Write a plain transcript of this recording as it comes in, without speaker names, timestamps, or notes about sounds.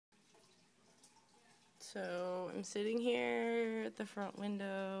So I'm sitting here at the front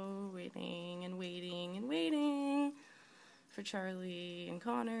window, waiting and waiting and waiting for Charlie and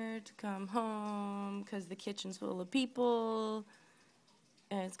Connor to come home because the kitchen's full of people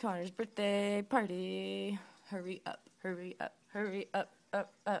and it's Connor's birthday party. Hurry up, hurry up, hurry up,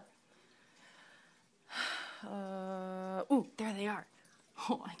 up, up. Ooh, there they are.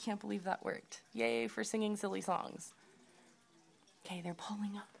 Oh, I can't believe that worked. Yay for singing silly songs. Okay, they're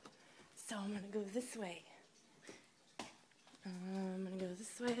pulling up. So I'm going to go this way. I'm going to go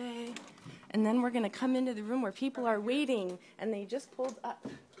this way. And then we're going to come into the room where people are waiting. And they just pulled up.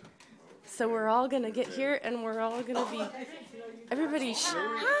 So we're all going to get here and we're all going to be... Everybody,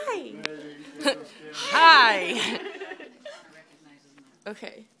 hi! Hi!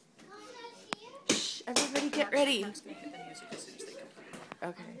 Okay. Shh, everybody get ready.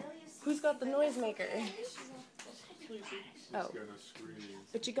 Okay. Who's got the noisemaker? Oh.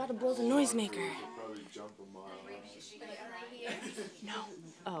 But you gotta blow the noisemaker. No.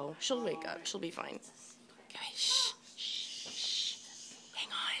 Oh, she'll wake up. She'll be fine. Okay, shh. Shh. Shh. Hang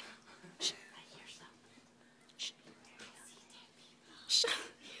on. Shh. I hear some. Shh. Shh. Shh.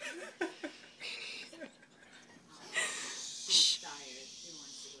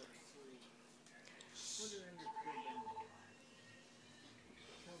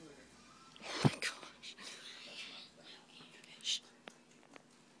 Oh my gosh. Shh.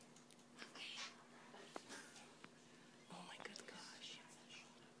 Oh my good gosh.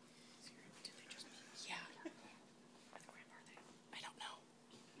 Do they just meet? Yeah. Where are they? I don't know.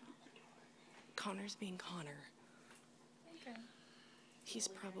 Connor's being Connor. Okay. He's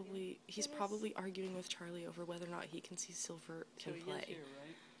probably arguing with Charlie over whether or not he can see Silver can play. He is here,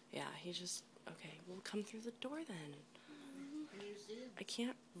 right? Yeah, he just okay, we'll come through the door then. I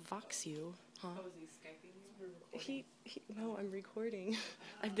can't vox you, huh? Oh, is he Skyping you? No, I'm recording.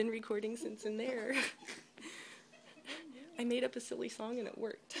 I've been recording since in there. I made up a silly song and it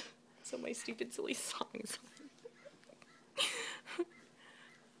worked. So my stupid silly songs.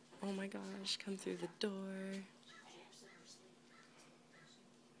 Oh my gosh, come through the door.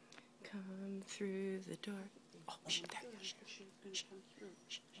 Come through the door. Oh, shh, there. Shh, shh, shh,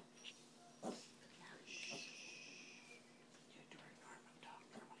 shh.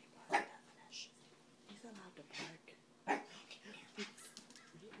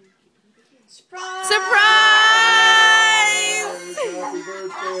 Surprise! Surprise! Happy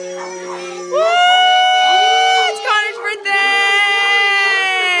birthday! Woo! It's Connor's birthday!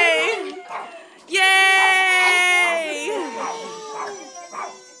 Yay!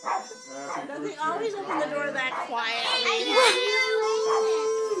 Does he always open the door that quietly?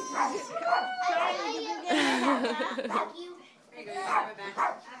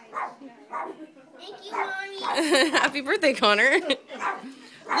 Thank you, Mommy. Happy birthday, Connor.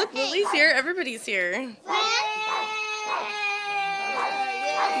 Look, Lily's here. Everybody's here.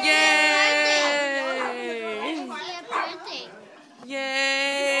 Yay!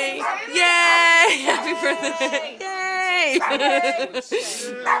 Yay! Yay! Happy birthday! Yay!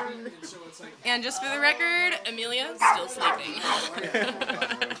 And just for the record, Amelia's still sleeping.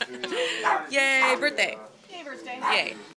 Yay! Birthday! Yay, birthday. Yay!